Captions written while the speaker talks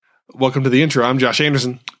Welcome to the intro. I'm Josh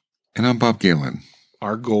Anderson. And I'm Bob Galen.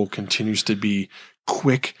 Our goal continues to be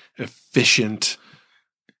quick, efficient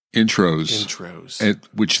intros.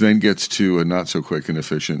 Which then gets to a not so quick and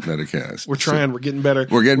efficient Metacast. We're trying. We're getting better.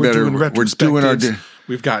 We're getting better. We're doing our.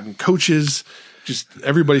 We've gotten coaches. Just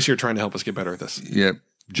everybody's here trying to help us get better at this. Yep.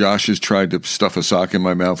 Josh has tried to stuff a sock in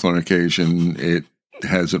my mouth on occasion. It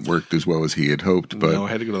hasn't worked as well as he had hoped. But no, I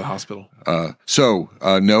had to go to the hospital. So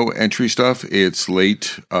no entry stuff. It's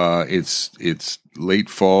late. It's late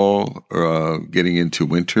fall, getting into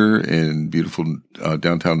winter in beautiful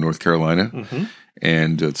downtown North Carolina. Mm-hmm.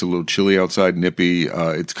 And it's a little chilly outside, nippy.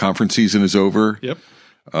 It's conference season is over. Yep.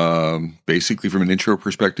 Basically, from an intro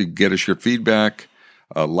perspective, get us your feedback,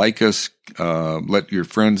 like us, let your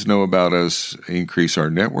friends know about us, increase our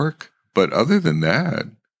network. But other than that,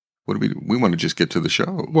 what do we want to just get to the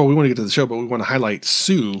show. Well, we want to get to the show, but we want to highlight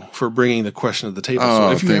Sue for bringing the question to the table.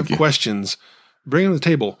 So if you have questions, bring them to the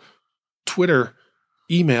table. Twitter,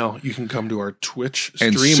 email, you can come to our Twitch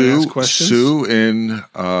stream and ask questions. Sue in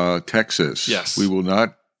Texas. Yes. We will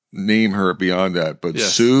not name her beyond that, but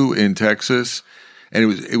yes. Sue in Texas. And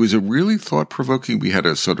it was a really thought-provoking. We had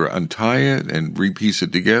to sort of untie it and repiece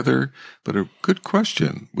it together, but a good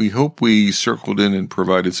question. We hope we circled in and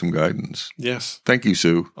provided some guidance. Yes. Thank you,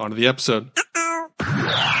 Sue. On to the episode.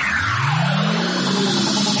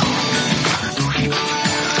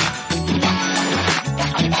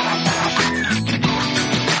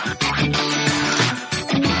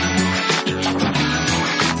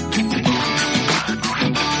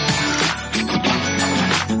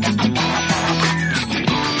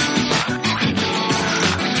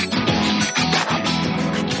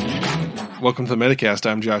 Welcome to the Metacast.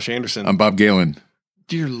 I'm Josh Anderson. I'm Bob Galen.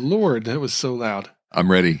 Dear Lord, that was so loud. I'm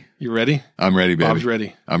ready. You ready? I'm ready, baby. Bob's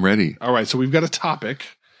ready. I'm ready. All right, so we've got a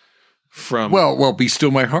topic from... Well, be still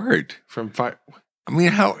my heart. I mean,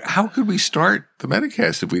 how could we start the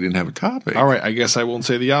Metacast if we didn't have a topic? All right, I guess I won't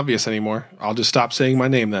say the obvious anymore. I'll just stop saying my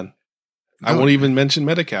name then. No. I won't even mention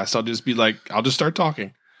Metacast. I'll just be like, I'll just start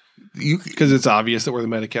talking. Because it's obvious that we're the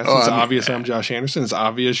Metacast. It's obvious I'm Josh Anderson. It's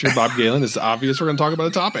obvious you're Bob Galen. It's obvious we're going to talk about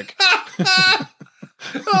a topic.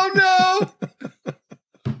 Oh, no.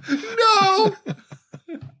 No.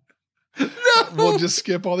 We'll just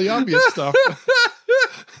skip all the obvious stuff.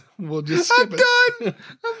 We'll just skip it.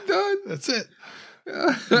 I'm done. That's it.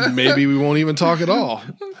 Maybe we won't even talk at all.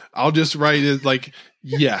 I'll just write it like,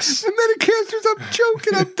 yes. The Metacasters, I'm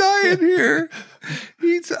joking. I'm dying here.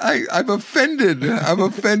 I've offended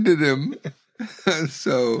him.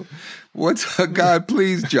 So, God,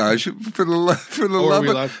 please, Josh, for the love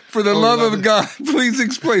of God, please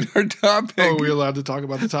explain our topic. Oh, are we allowed to talk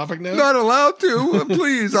about the topic now? Not allowed to.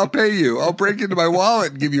 Please, I'll pay you. I'll break into my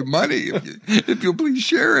wallet and give you money if you'll please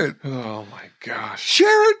share it. Oh my gosh,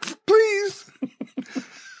 share it, please.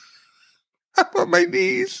 I'm on my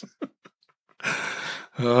knees.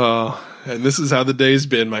 Oh, and this is how the day's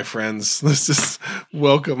been, my friends. This is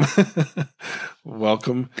welcome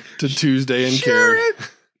to Tuesday and Share Care. It.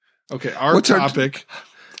 Okay, our topic.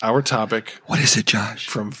 What is it, Josh?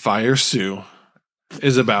 From Fire Sue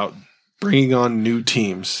is about bringing on new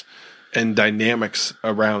teams and dynamics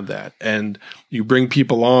around that. And you bring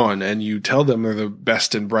people on and you tell them they're the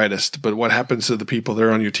best and brightest. But what happens to the people that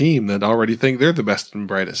are on your team that already think they're the best and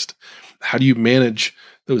brightest? How do you manage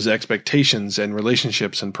those expectations and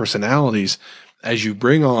relationships and personalities as you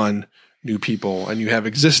bring on new people and you have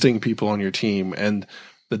existing people on your team and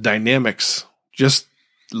the dynamics? Just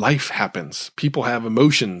life happens. People have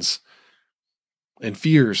emotions and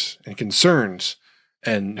fears and concerns.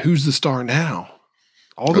 And who's the star now?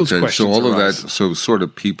 All those questions. So all arise. of that, so sort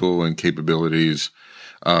of people and capabilities.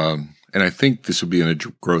 And I think this would be in a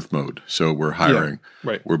growth mode. So we're hiring.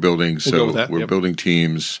 Yeah, right. We're building. We're building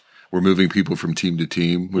teams. We're moving people from team to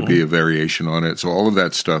team would be a variation on it. So all of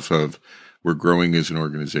that stuff of we're growing as an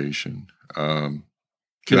organization.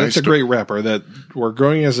 That's a great wrapper that we're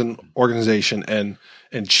growing as an organization and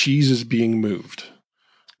cheese is being moved.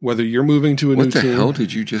 Whether you're moving to a new team. What the hell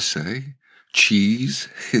did you just say? Cheese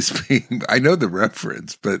is being, I know the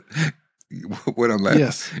reference, but what I'm at,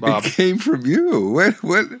 yes, Bob. It came from you.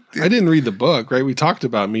 What? I didn't read the book, right? We talked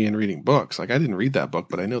about me and reading books. Like I didn't read that book,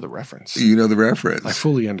 but I know the reference. You know the reference. I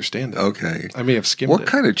fully understand it. Okay. I may have skimmed it. What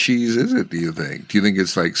kind of cheese is it, do you think? Do you think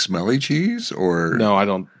it's like smelly cheese or? No, I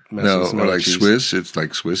don't mess with smelly or like cheese. Swiss, it's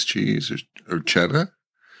like Swiss cheese or cheddar?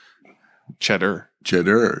 Cheddar.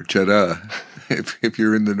 If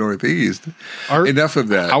you're in the Northeast. Enough of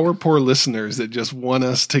that. Our poor listeners that just want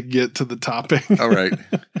us to get to the topic. All right.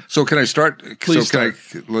 So can I start? Please start.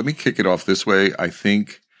 Let me kick it off this way. I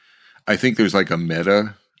think there's like a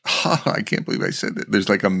meta. I can't believe I said that. There's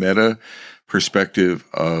like a meta perspective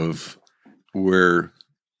of where,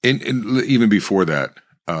 and even before that,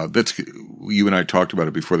 that's, you and I talked about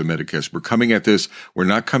it before the Metacast. We're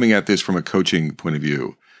not coming at this from a coaching point of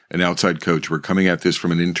view, an outside coach. We're coming at this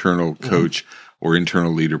from an internal coach or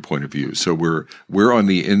internal leader point of view. So we're on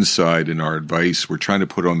the inside in our advice. We're trying to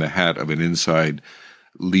put on the hat of an inside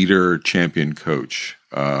leader, champion, coach.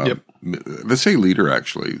 Let's say leader,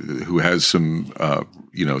 actually, who has some,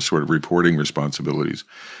 sort of reporting responsibilities.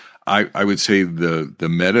 I would say the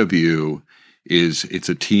meta view is it's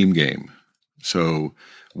a team game. So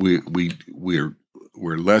we're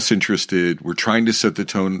less interested. We're trying to set the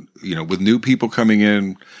tone, with new people coming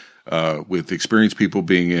in, with experienced people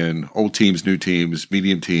being in, old teams, new teams,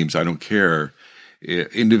 medium teams. I don't care.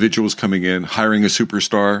 Individuals coming in, hiring a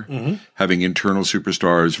superstar, having internal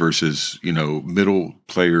superstars versus, middle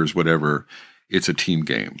players, whatever. It's a team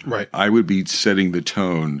game. Right. I would be setting the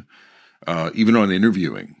tone, even on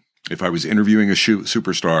interviewing. If I was interviewing a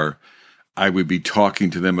superstar, I would be talking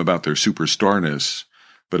to them about their superstarness,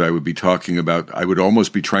 but I would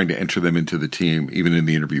almost be trying to enter them into the team, even in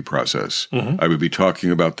the interview process. I would be talking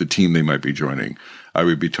about the team they might be joining. I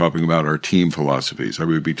would be talking about our team philosophies. I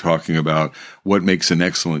would be talking about what makes an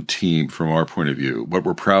excellent team from our point of view, what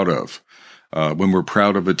we're proud of. When we're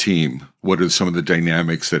proud of a team, what are some of the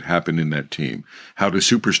dynamics that happen in that team? How do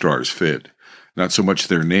superstars fit? Not so much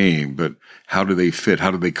their name, but how do they fit? How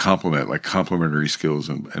do they complement, like complementary skills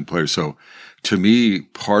and players? So to me,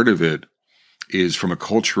 part of it is from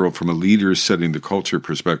a leader setting the culture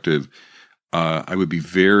perspective. I would be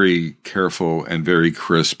very careful and very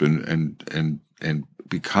crisp and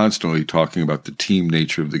be constantly talking about the team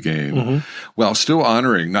nature of the game while still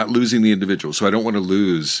honoring, not losing the individual. So I don't want to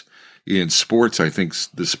lose in sports. I think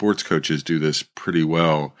the sports coaches do this pretty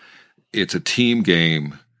well. It's a team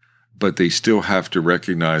game, but they still have to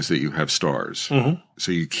recognize that you have stars.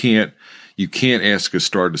 So you can't ask a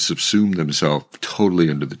star to subsume themselves totally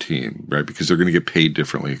into the team, right? Because they're going to get paid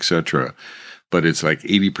differently, et cetera. But it's like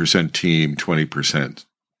 80% team, 20%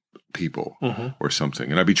 people or something.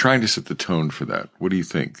 And I'd be trying to set the tone for that. What do you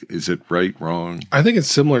think? Is it right, wrong? I think it's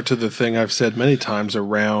similar to the thing I've said many times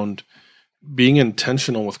around being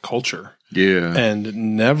intentional with culture. Yeah.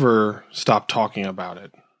 And never stop talking about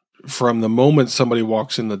it. From the moment somebody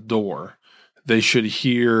walks in the door, they should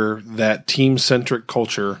hear that team-centric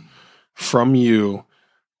culture from you,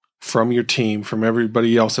 from your team, from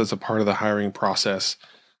everybody else that's a part of the hiring process.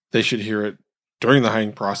 They should hear it during the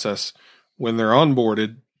hiring process, when they're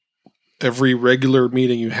onboarded, every regular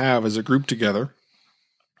meeting you have as a group together,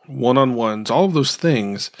 one-on-ones, all of those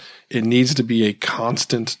things. It needs to be a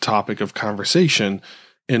constant topic of conversation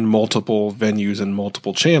in multiple venues and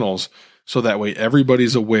multiple channels. So that way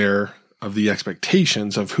everybody's aware of the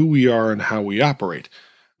expectations of who we are and how we operate.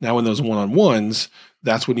 Now in those one-on-ones,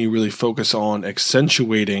 that's when you really focus on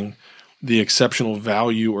accentuating the exceptional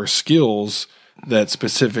value or skills that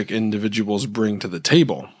specific individuals bring to the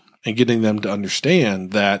table and getting them to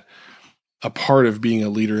understand that a part of being a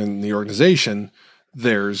leader in the organization,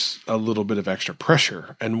 there's a little bit of extra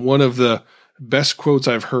pressure. And one of the best quotes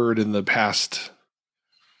I've heard in the past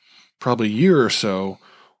probably year or so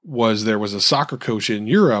was there was a soccer coach in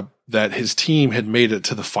Europe that his team had made it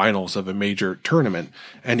to the finals of a major tournament.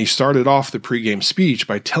 And he started off the pregame speech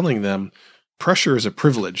by telling them pressure is a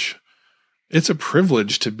privilege. It's a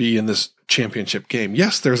privilege to be in this championship game.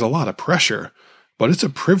 Yes, there's a lot of pressure, but it's a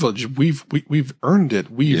privilege. We've earned it.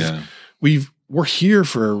 We're here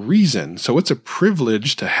for a reason. So it's a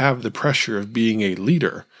privilege to have the pressure of being a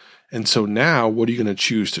leader. And so now what are you going to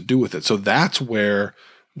choose to do with it? So that's where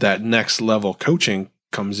that next level coaching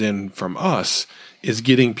comes in from us, is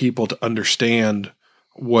getting people to understand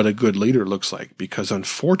what a good leader looks like. Because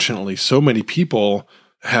unfortunately, so many people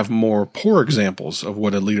have more poor examples of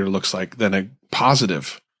what a leader looks like than a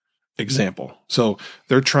positive example. So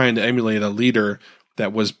they're trying to emulate a leader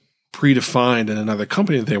that was predefined in another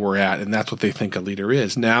company that they were at, and that's what they think a leader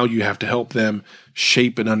is. Now you have to help them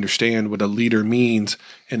shape and understand what a leader means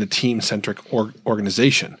in a team-centric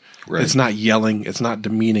organization. Right. It's not yelling, it's not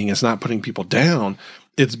demeaning, it's not putting people down,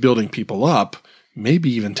 it's building people up,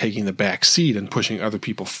 maybe even taking the back seat and pushing other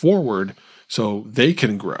people forward so they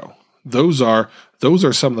can grow. Those are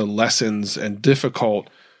some of the lessons and difficult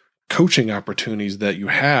coaching opportunities that you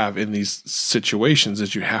have in these situations,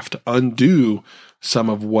 is you have to undo some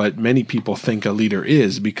of what many people think a leader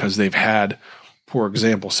is because they've had poor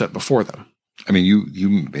examples set before them. I mean, you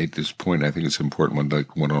made this point. I think it's an important one,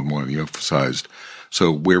 like one-on-one. You emphasized.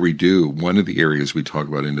 So where we do, one of the areas we talk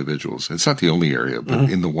about individuals, it's not the only area, but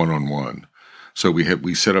in the one-on-one. So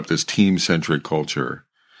we set up this team-centric culture.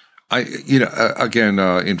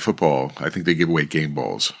 In football, I think they give away game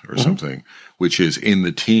balls or something, which is in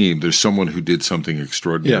the team, there's someone who did something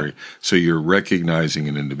extraordinary. Yeah. So you're recognizing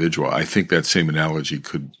an individual. I think that same analogy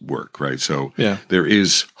could work, right? So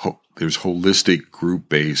there's holistic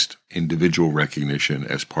group-based individual recognition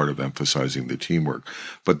as part of emphasizing the teamwork.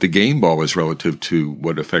 But the game ball is relative to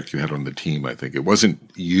what effect you had on the team, I think. It wasn't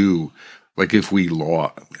you. Like if we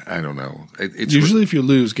lost, I don't know. It's usually if you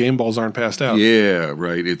lose, game balls aren't passed out. Yeah,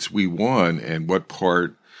 right. It's we won, and what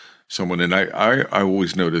part someone, and I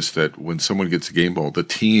always notice that when someone gets a game ball, the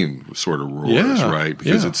team sort of roars, right?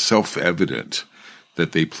 Because it's self-evident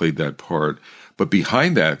that they played that part. But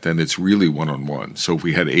behind that, then it's really one-on-one. So if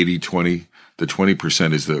we had 80-20, the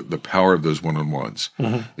 20% is the power of those one-on-ones.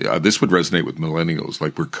 This would resonate with millennials.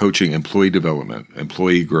 Like we're coaching employee development,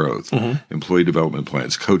 employee growth, employee development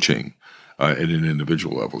plans, coaching. At an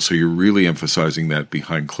individual level. So you're really emphasizing that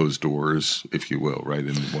behind closed doors, if you will, right,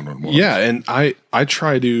 in one-on-one. Yeah, and I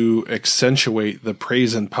try to accentuate the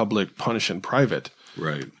praise in public, punish in private.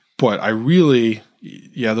 Right. But I really,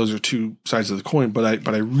 those are two sides of the coin, but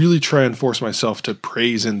I really try and force myself to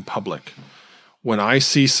praise in public. When I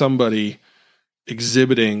see somebody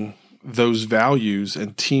exhibiting those values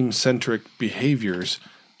and team-centric behaviors,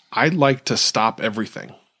 I'd like to stop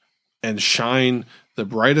everything and shine the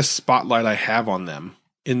brightest spotlight I have on them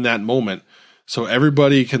in that moment so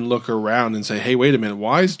everybody can look around and say, hey, wait a minute,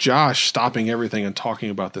 why is Josh stopping everything and talking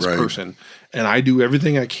about this person? And I do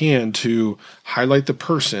everything I can to highlight the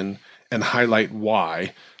person and highlight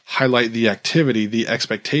why, highlight the activity, the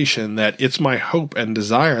expectation that it's my hope and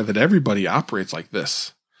desire that everybody operates like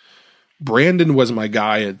this. Brandon was my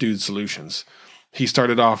guy at Dude Solutions. He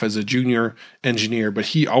started off as a junior engineer, but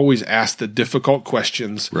he always asked the difficult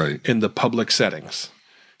questions in the public settings.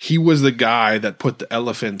 He was the guy that put the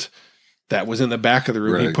elephant that was in the back of the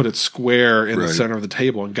room. He put it square in the center of the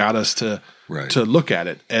table and got us to look at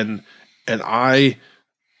it. And I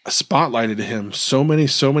spotlighted him so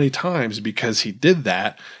many times because he did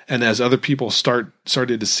that. And as other people started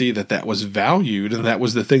to see that was valued and that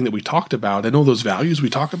was the thing that we talked about, and all those values we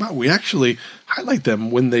talk about, we actually highlight them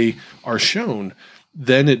when they are shown.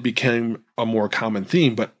 Then it became a more common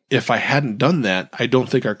theme. But if I hadn't done that, I don't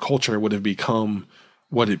think our culture would have become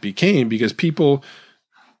what it became, because people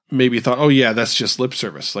maybe thought, oh yeah, that's just lip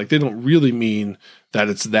service. Like they don't really mean that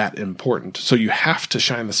it's that important. So you have to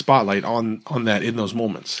shine the spotlight on that in those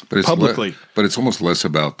moments, but it's publicly. But it's almost less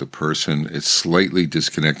about the person. It's slightly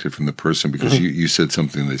disconnected from the person because you said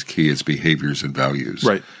something that's key. It's behaviors and values.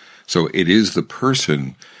 Right. So it is the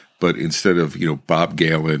person, but instead of, Bob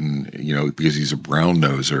Galen, because he's a brown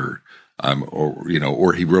noser,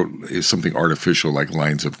 or he wrote something artificial like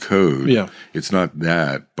lines of code. Yeah. It's not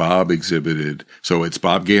that. Bob exhibited. So it's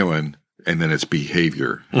Bob Galen, and then it's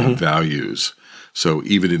behavior and values. So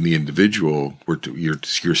even in the individual,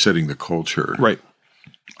 you're setting the culture. Right.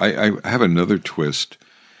 I have another twist.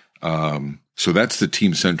 So that's the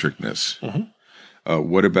team centricness.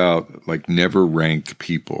 What about like never rank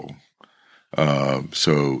people?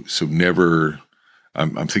 So never.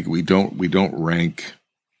 I'm thinking we don't rank.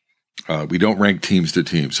 We don't rank teams to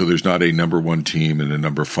team. So there's not a number 1 team and a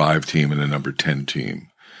number 5 team and a number 10 team.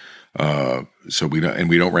 So we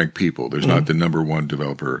don't rank people. There's not the number 1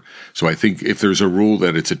 developer. So I think if there's a rule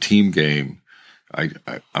that it's a team game,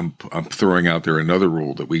 I'm throwing out there another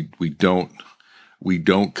rule that we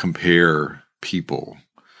don't compare people,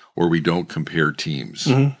 or we don't compare teams.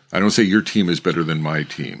 I don't say your team is better than my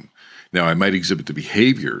team. Now I might exhibit the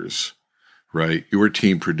behaviors, right? Your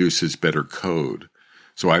team produces better code.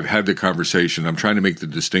 So I've had the conversation. I'm trying to make the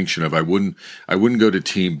distinction of I wouldn't go to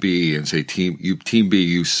team B and say team B,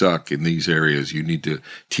 you suck in these areas. You need to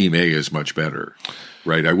team A is much better,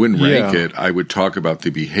 right? I wouldn't rank it. I would talk about the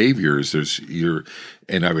behaviors.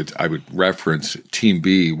 And I would reference team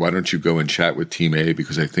B. Why don't you go and chat with team A,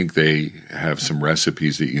 because I think they have some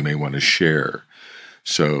recipes that you may want to share.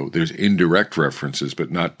 So there's indirect references,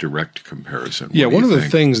 but not direct comparison. Yeah, one of the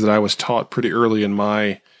things that I was taught pretty early in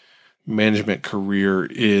my management career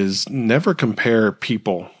is never compare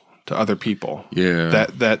people to other people. Yeah.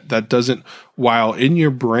 That doesn't, while in your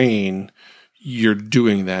brain you're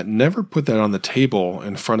doing that, never put that on the table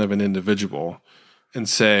in front of an individual and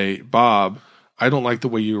say, Bob, I don't like the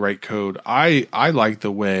way you write code. I like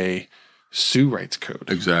the way Sue writes code.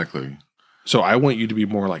 Exactly. So I want you to be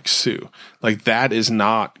more like Sue. Like that is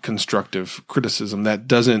not constructive criticism. That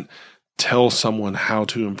doesn't tell someone how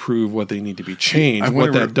to improve what they need to be changed.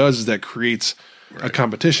 What that does is that creates a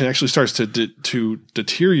competition. It actually starts to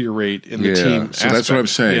deteriorate in the team aspect. So that's what I'm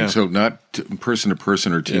saying. Yeah. So not person to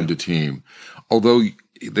person or team to team. Although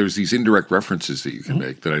there's these indirect references that you can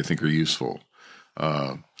make that I think are useful.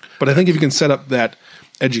 But I think if you can set up that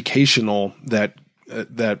educational, that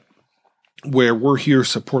where we're here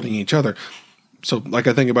supporting each other. So like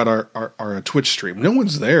I think about our Twitch stream, no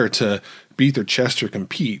one's there to beat their chest or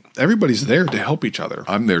compete. Everybody's there to help each other.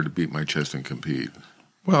 I'm there to beat my chest and compete.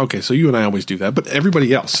 Well, okay, so you and I always do that, but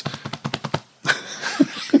everybody else.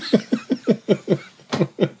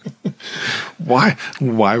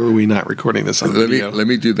 Why were we not recording this on video? Let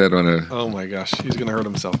me do that on a... Oh my gosh, he's going to hurt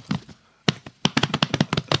himself.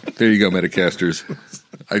 There you go, Metacasters.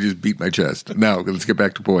 I just beat my chest. Now, let's get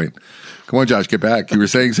back to point. Come on, Josh, get back. You were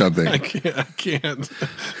saying something. I can't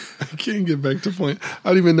get back to point. I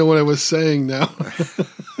don't even know what I was saying now.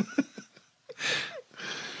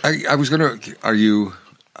 I was going to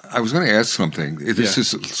ask something. This is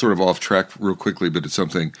sort of off track real quickly, but it's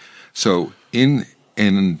something. So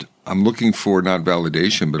and I'm looking for not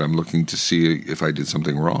validation, but I'm looking to see if I did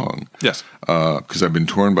something wrong. Yes. Because I've been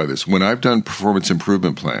torn by this. When I've done performance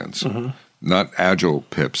improvement plans, not agile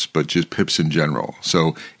PIPs, but just PIPs in general.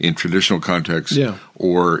 So in traditional context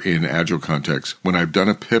or in agile context, when I've done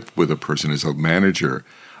a PIP with a person as a manager,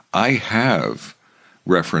 I have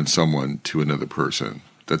referenced someone to another person.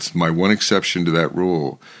 That's my one exception to that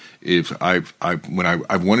rule. If I've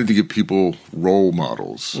wanted to give people role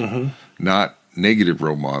models, not negative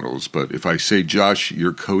role models, but if I say, Josh,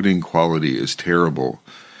 your coding quality is terrible,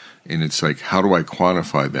 and it's like, how do I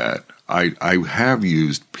quantify that? I have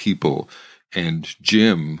used people, and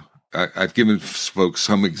Jim, I've given folks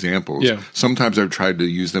some examples. Yeah. Sometimes I've tried to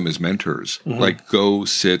use them as mentors, like go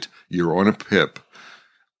sit, you're on a PIP.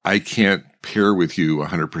 I can't pair with you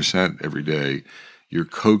 100% every day. Your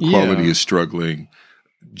code quality is struggling.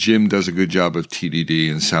 Jim does a good job of TDD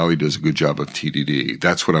and Sally does a good job of TDD.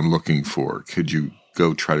 That's what I'm looking for. Could you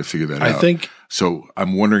go try to figure that out? I think so.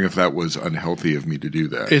 I'm wondering if that was unhealthy of me to do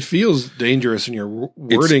that. It feels dangerous, and your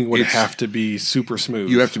wording would have to be super smooth.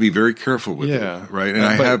 You have to be very careful with it, right? And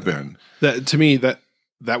I have been. That to me, that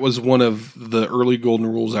was one of the early golden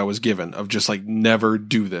rules I was given of just like never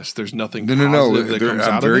do this. There's nothing. No. That comes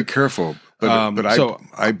out I'm very of it. careful. But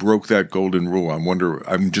I broke that golden rule.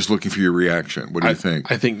 I'm just looking for your reaction. What do you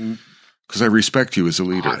think? I think because I respect you as a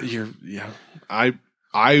leader. I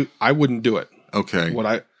wouldn't do it. Okay.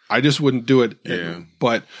 I just wouldn't do it. Yeah.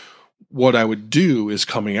 But what I would do is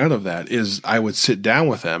coming out of that is I would sit down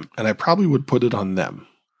with them and I probably would put it on them.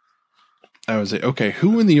 I would say, okay,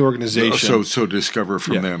 who in the organization? So discover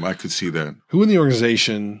from them. I could see that. Who in the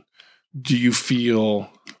organization do you feel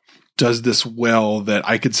does this well that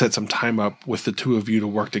I could set some time up with the two of you to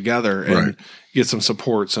work together and get some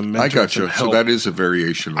support, some mentorship. I got you. So that is a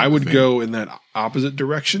variation. I would go in that opposite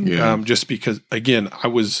direction, just because, again, it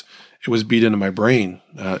was beat into my brain.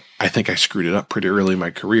 I think I screwed it up pretty early in my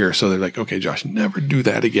career. So they're like, okay, Josh, never do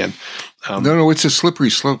that again. No, it's a slippery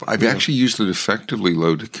slope. I've actually used it effectively,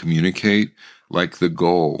 to communicate like the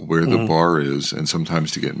goal, where the bar is, and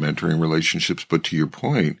sometimes to get mentoring relationships. But to your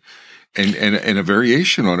point, and a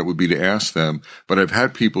variation on it would be to ask them. But I've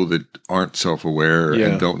had people that aren't self-aware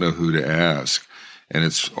and don't know who to ask. And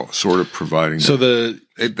it's sort of providing. So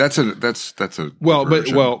that's a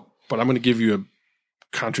but I'm going to give you a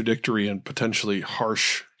contradictory and potentially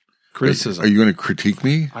harsh criticism. Are you going to critique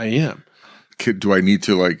me? I am. Do I need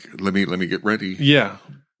to let me get ready? Yeah.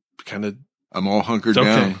 Kind of. I'm all hunkered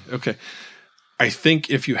down. Okay. I think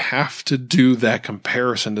if you have to do that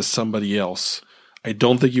comparison to somebody else, I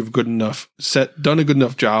don't think you've done a good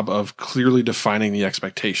enough job of clearly defining the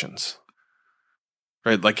expectations.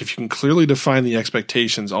 Right? Like if you can clearly define the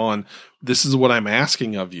expectations on this is what I'm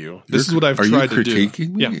asking of you. This is what I've tried to do. Are you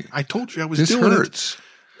critiquing me? Yeah. I told you I was this doing hurts.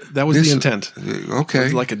 It. That was the intent. Okay. It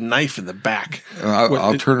was like a knife in the back.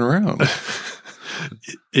 I'll turn around.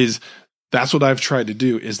 That's what I've tried to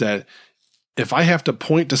do is that if I have to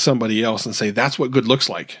point to somebody else and say that's what good looks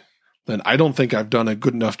like, then I don't think I've done a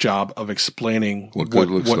good enough job of explaining what good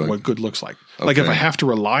looks like. Okay. Like if I have to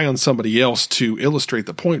rely on somebody else to illustrate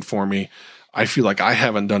the point for me, I feel like I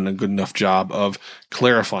haven't done a good enough job of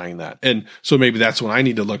clarifying that. And so maybe that's when I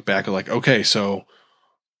need to look back and like, okay, so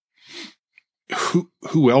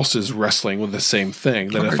who else is wrestling with the same thing?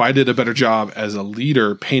 That if I did a better job as a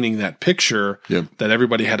leader painting that picture that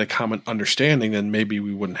everybody had a common understanding, then maybe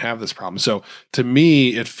we wouldn't have this problem. So to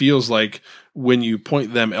me, it feels like when you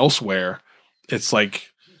point them elsewhere, it's like,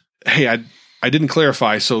 hey, I didn't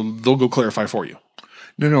clarify, so they'll go clarify for you.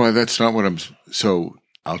 No, that's not what so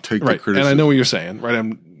I'll take the criticism. And I know what you're saying,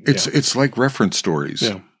 right? It's like reference stories.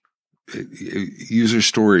 Yeah. User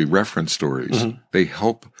story, reference stories. They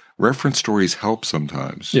help. Reference stories help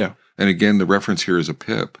sometimes. Yeah. And again, the reference here is a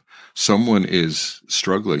PIP. Someone is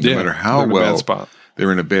struggling, no matter how well.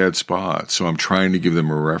 they're in a bad spot. So I'm trying to give them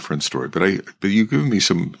a reference story. But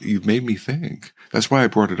you've made me think. That's why I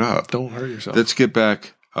brought it up. Don't hurt yourself. Let's get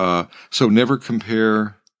back. So never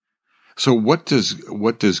compare. So what does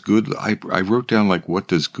good, I wrote down like, what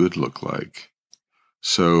does good look like?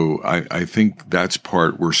 So I think that's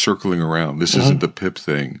part we're circling around. This isn't the PIP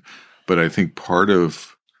thing, but I think part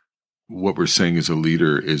of what we're saying as a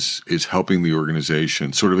leader is helping the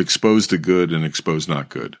organization sort of expose the good and expose not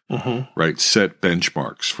good, right? Set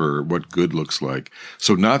benchmarks for what good looks like.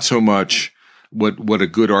 So not so much what a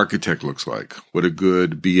good architect looks like, what a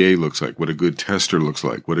good BA looks like, what a good tester looks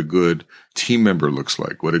like, what a good team member looks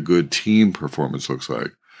like, what a good team performance looks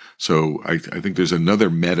like. So I think there's another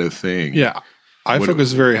meta thing. Yeah. I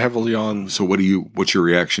focus very heavily on. So what's your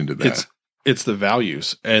reaction to that? It's the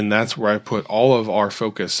values, and that's where I put all of our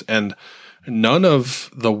focus. And none of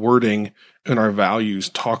the wording in our values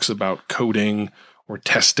talks about coding or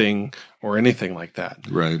testing or anything like that.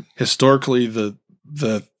 Right. Historically,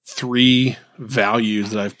 the three values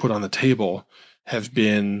that I've put on the table have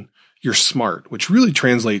been you're smart, which really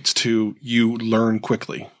translates to you learn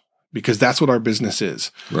quickly, because that's what our business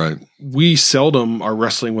is. Right. We seldom are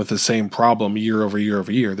wrestling with the same problem year over year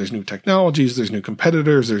over year. There's new technologies, there's new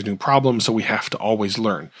competitors, there's new problems, so we have to always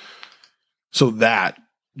learn. So that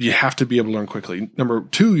you have to be able to learn quickly. Number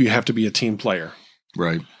 2, you have to be a team player.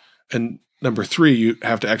 Right. And number 3, you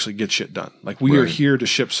have to actually get shit done. Like we are here to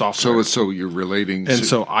ship software. So you're relating. And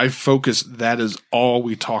so I focus, that is all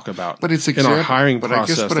we talk about. But it's in our hiring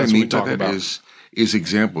process. I guess what I mean by that is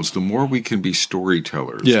examples. The more we can be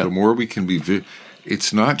storytellers, the more we can be.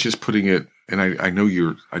 It's not just putting it. And I know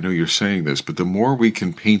you're saying this, but the more we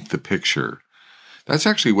can paint the picture. That's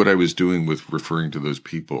actually what I was doing with referring to those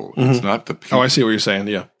people. It's not the people. Oh, I see what you're saying.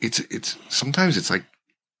 Yeah. It's sometimes it's like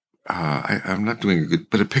I'm not doing a good,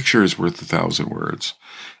 but a picture is worth 1,000 words.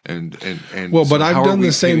 And well, so but I've done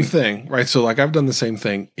the same thing, right? So like I've done the same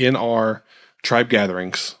thing in our tribe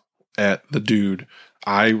gatherings at the Dude.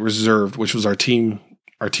 I reserved, which was our team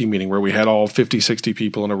meeting where we had all 50, 60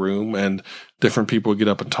 people in a room and different people would get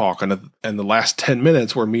up and talk. And the last 10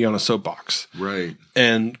 minutes were me on a soapbox. Right.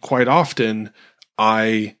 And quite often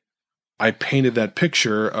I painted that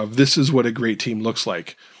picture of this is what a great team looks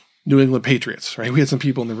like. New England Patriots, right? We had some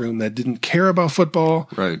people in the room that didn't care about football.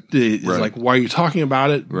 Right. It's like, why are you talking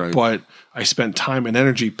about it? Right. But I spent time and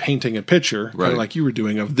energy painting a picture, kind of like you were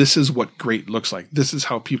doing, of this is what great looks like. This is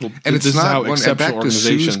how people, and this it's is not, how exceptional back to Sue's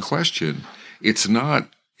organizations. question, it's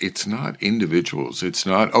not individuals. It's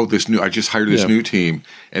not, I just hired this new team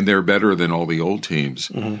and they're better than all the old teams.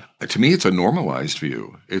 To me, it's a normalized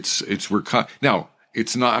view. Now,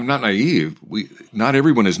 it's not, I'm not naive. Not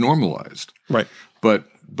everyone is normalized. Right.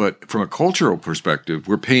 But from a cultural perspective,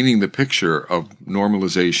 we're painting the picture of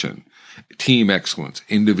normalization, team excellence,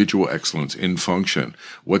 individual excellence in function.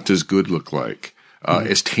 What does good look like?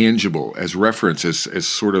 As tangible, as reference, as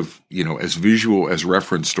sort of, as visual as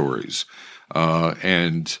reference stories.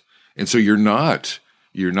 And so you're not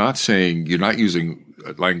saying, you're not using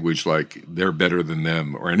language like they're better than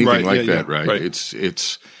them or anything like that, right?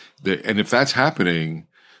 And if that's happening,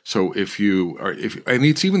 so and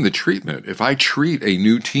it's even the treatment. If I treat a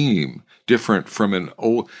new team different from an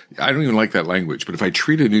old, I don't even like that language, but if I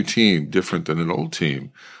treat a new team different than an old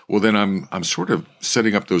team, well, then I'm sort of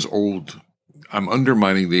setting up I'm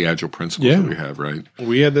undermining the agile principles that we have, right?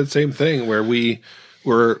 We had that same thing where we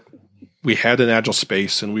had an agile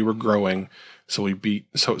space and we were growing. So we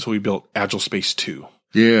built Agile Space 2.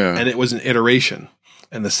 Yeah. And it was an iteration.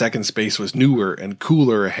 And the second space was newer and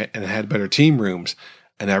cooler and had better team rooms.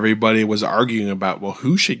 And everybody was arguing about, well,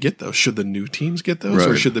 who should get those? Should the new teams get those?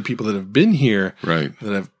 Or should the people that have been here that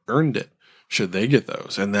have earned it, should they get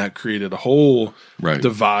those? And that created a whole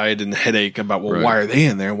divide and headache about, well, why are they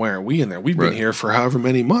in there? And why aren't we in there? We've been here for however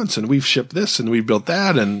many months and we've shipped this and we've built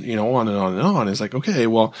that and, on and on and on. It's like, okay,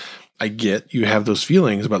 well, I get you have those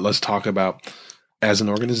feelings, but let's talk about as an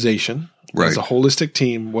organization, as a holistic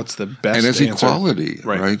team, what's the best and as answer? Equality,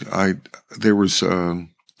 right? I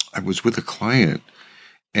was with a client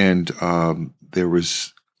and there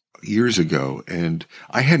was years ago, and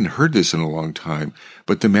I hadn't heard this in a long time,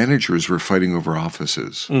 but the managers were fighting over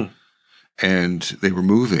offices and they were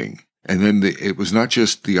moving. And then it was not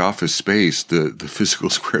just the office space, the physical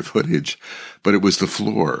square footage, but it was the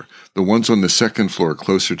floor. The ones on the second floor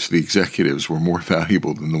closer to the executives were more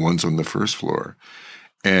valuable than the ones on the first floor.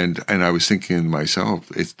 And I was thinking to myself,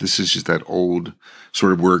 this is just that old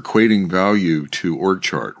sort of, we're equating value to org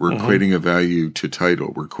chart. We're equating a value to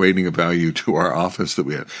title. We're equating a value to our office that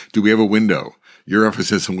we have. Do we have a window? Your office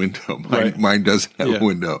has a window. Mine doesn't have a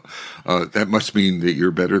window. That must mean that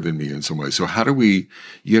you're better than me in some way. So you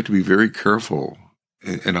have to be very careful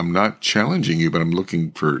and I'm not challenging you, but I'm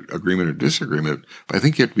looking for agreement or disagreement. But I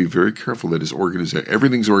think you have to be very careful that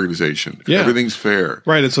everything's organization. Yeah. Everything's fair.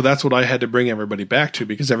 Right. And so that's what I had to bring everybody back to,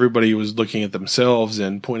 because everybody was looking at themselves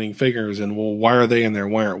and pointing fingers and, well, why are they in there?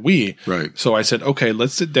 Why aren't we? Right. So I said, okay,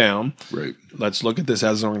 let's sit down. Right. Let's look at this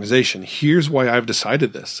as an organization. Here's why I've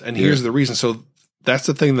decided this. And here's the reason. So that's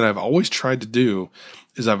the thing that I've always tried to do,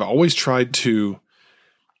 is I've always tried to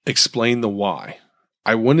explain the why.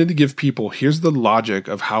 I wanted to give people, here's the logic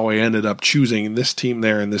of how I ended up choosing this team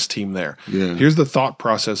there and this team there. Yeah. Here's the thought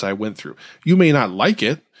process I went through. You may not like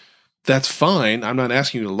it. That's fine. I'm not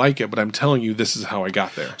asking you to like it, but I'm telling you this is how I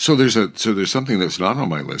got there. So there's something that's not on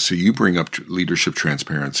my list. So you bring up leadership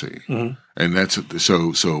transparency, and that's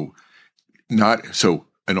so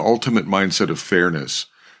an ultimate mindset of fairness,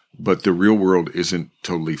 but the real world isn't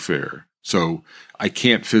totally fair. So I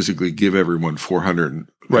can't physically give everyone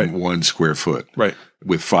 401 square foot, Right.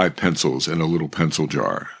 with 5 pencils and a little pencil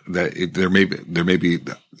jar. There may be,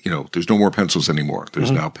 there's no more pencils anymore.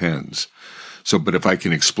 There's now pens. So, but if I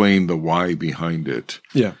can explain the why behind it,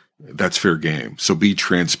 Yeah. that's fair game. So be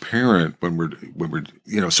transparent when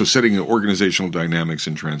we're, so setting organizational dynamics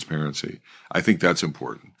and transparency. I think that's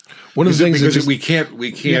important. One of the things because we can't,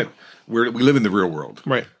 we live in the real world.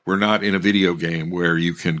 Right. We're not in a video game where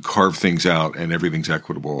you can carve things out and everything's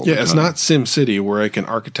equitable. All the it's time. not Sim City where I can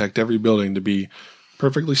architect every building to be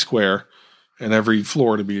perfectly square and every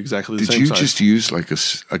floor to be exactly the same size. Did you just use like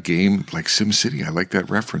a game like Sim City? I like that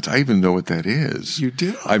reference. I even know what that is. You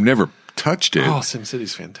do? I've never touched it. Oh, Sim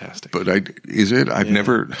City's fantastic. But is it? I've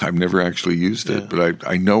never actually used it, but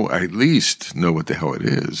I know, I at least know what the hell it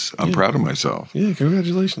is. I'm proud of myself. Yeah,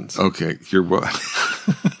 congratulations. Okay, you're welcome.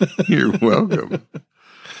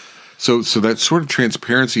 So that sort of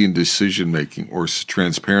transparency in decision making, or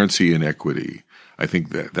transparency in equity, I think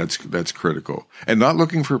that's critical, and not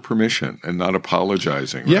looking for permission and not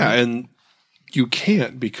apologizing. Yeah, right? and you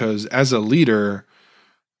can't, because as a leader,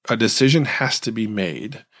 a decision has to be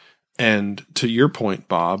made. And to your point,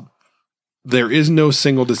 Bob, there is no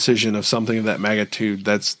single decision of something of that magnitude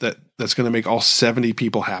that's going to make all 70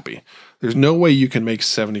 people happy. There's no way you can make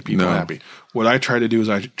 70 people happy. What I try to do is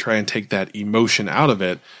I try and take that emotion out of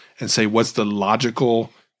it and say, what's the logical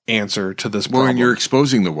answer to this problem? Well, and you're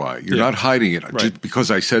exposing the why. You're not hiding it just because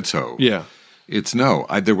I said so. Yeah. It's no.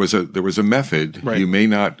 There was a method. Right. You may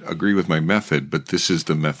not agree with my method, but this is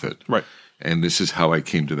the method. Right. And this is how I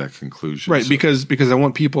came to that conclusion. Right, So- because I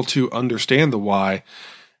want people to understand the why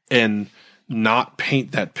and not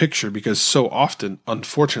paint that picture, because so often,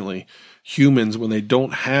 unfortunately, humans, when they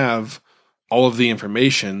don't have all of the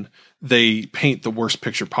information, they paint the worst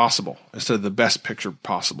picture possible instead of the best picture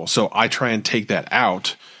possible. So I try and take that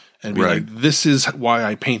out and be Right. like, this is why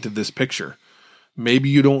I painted this picture. Maybe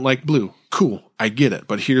you don't like blue. Cool. I get it.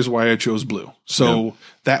 But here's why I chose blue. So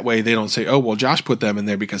that way they don't say, oh, well, Josh put them in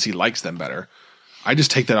there because he likes them better. I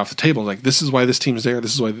just take that off the table. Like, this is why this team's there.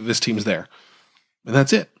 This is why this team's there. And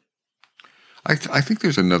that's it. I think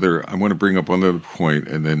there's another. I want to bring up one other point,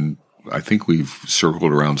 and then I think we've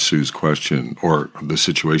circled around Sue's question or the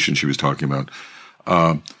situation she was talking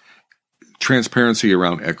about. Transparency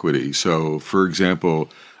around equity. So, for example,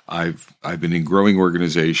 I've been in growing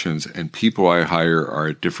organizations, and people I hire are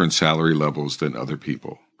at different salary levels than other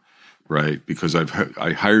people, right? Because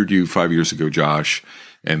I hired you 5 years ago, Josh,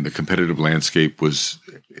 and the competitive landscape was,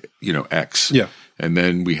 X. Yeah. And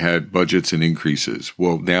then we had budgets and increases.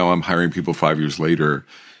 Well, now I'm hiring people 5 years later,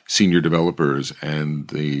 senior developers, and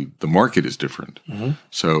the market is different. Mm-hmm.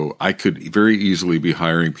 So I could very easily be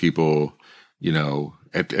hiring people,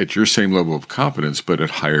 at your same level of competence, but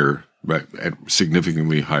at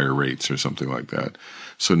significantly higher rates or something like that.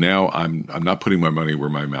 So now I'm not putting my money where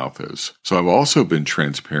my mouth is. So I've also been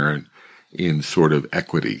transparent in sort of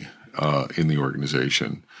equity in the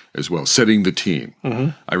organization as well, setting the team. Mm-hmm.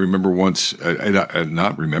 I remember once,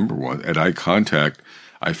 at Eye Contact,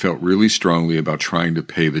 I felt really strongly about trying to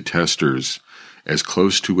pay the testers as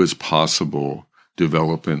close to as possible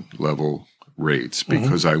development level rates,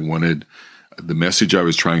 because I wanted the message I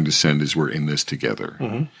was trying to send is we're in this together.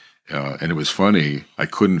 Mm-hmm. And it was funny. I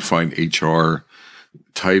couldn't find HR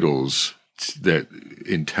titles that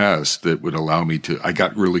in tests that would allow me to. I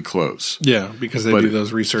got really close. Yeah, because they do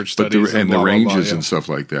those research studies and the blah, ranges blah, blah, and stuff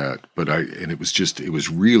like that. And it was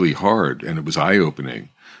really hard, and it was eye opening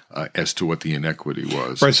as to what the inequity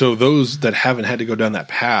was. Right. So those that haven't had to go down that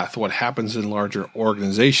path, what happens in larger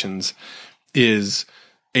organizations is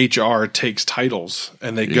HR takes titles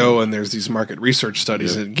and they go and there's these market research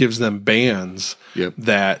studies and it gives them bands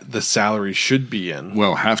that the salary should be in.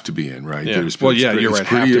 Well, have to be in, right? Yeah. You're right.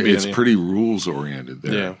 It's pretty rules oriented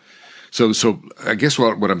there. Yeah. So I guess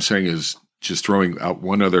what I'm saying is just throwing out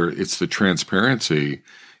one other, it's the transparency.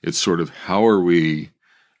 It's sort of how are we,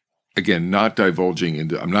 again, not divulging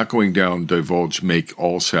into, I'm not going down, divulge, make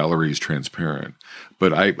all salaries transparent.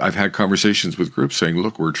 But I've had conversations with groups saying,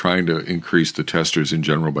 look, we're trying to increase the testers in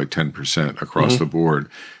general by 10% across the board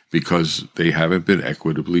because they haven't been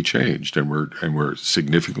equitably changed. And we're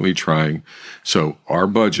significantly trying. So our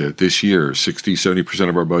budget this year, 60-70%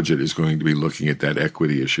 of our budget is going to be looking at that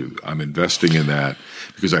equity issue. I'm investing in that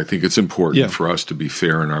because I think it's important for us to be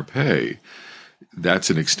fair in our pay. That's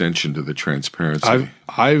an extension to the transparency.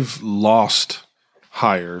 I've lost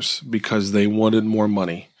hires because they wanted more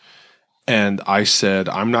money. And I said,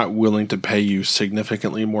 I'm not willing to pay you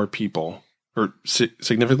significantly more people or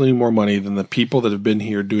significantly more money than the people that have been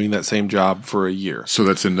here doing that same job for a year. So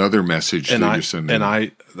that's another message that you're sending. And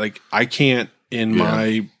I can't in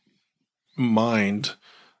my mind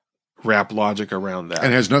wrap logic around that.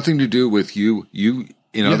 And it has nothing to do with you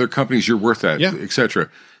in other companies, you're worth that, et cetera.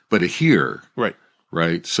 But here,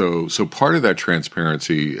 right? So part of that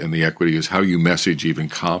transparency and the equity is how you message even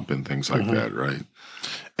comp and things like that, right?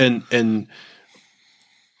 And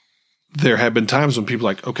there have been times when people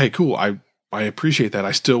are like, okay, cool, I appreciate that.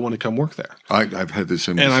 I still want to come work there. I've had this,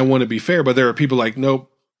 and I want to be fair. But there are people like,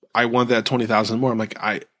 nope, I want that 20,000 more. I'm like,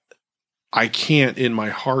 I can't in my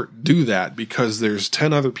heart do that because there's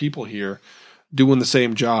 10 other people here doing the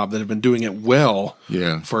same job that have been doing it well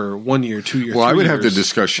for 1 year, 2 years. Well, I would have the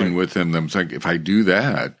discussion with them. I'm like, if I do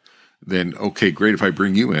that, then okay, great. If I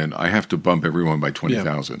bring you in, I have to bump everyone by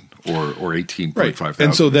 20,000 or 18.5,000.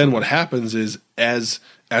 And so then what happens is as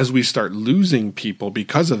we start losing people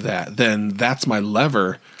because of that, then that's my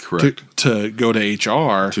lever to go to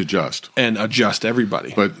HR to adjust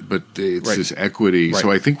everybody. But it's this equity. So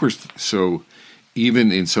I think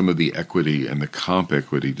even in some of the equity and the comp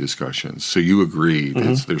equity discussions. So you agree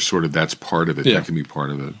there's sort of that's part of it. That can be part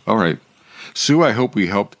of it. All right, Sue. I hope we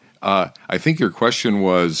helped. I think your question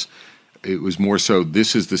was. It was more so,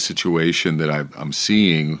 this is the situation that I'm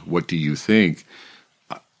seeing. What do you think?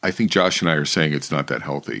 I think Josh and I are saying it's not that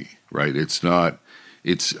healthy, right? It's not.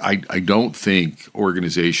 I don't think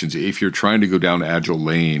organizations, if you're trying to go down Agile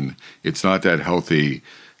lane, it's not that healthy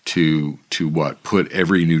to put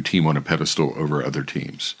every new team on a pedestal over other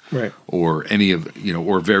teams, right? Or any of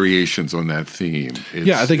or variations on that theme.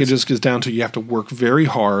 I think it just gets down to you have to work very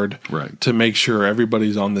hard, to make sure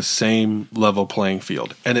everybody's on the same level playing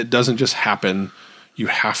field, and it doesn't just happen. You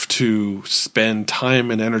have to spend time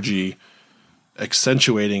and energy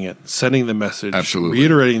accentuating it, sending the message,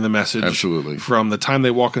 reiterating the message, from the time they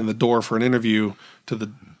walk in the door for an interview to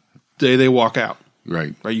the day they walk out.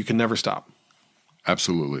 Right. You can never stop.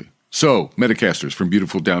 Absolutely. So, Metacasters from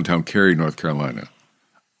beautiful downtown Cary, North Carolina.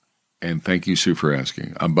 And thank you, Sue, for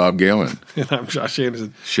asking. I'm Bob Galen. And I'm Josh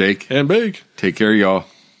Anderson. Shake and bake. Take care, y'all.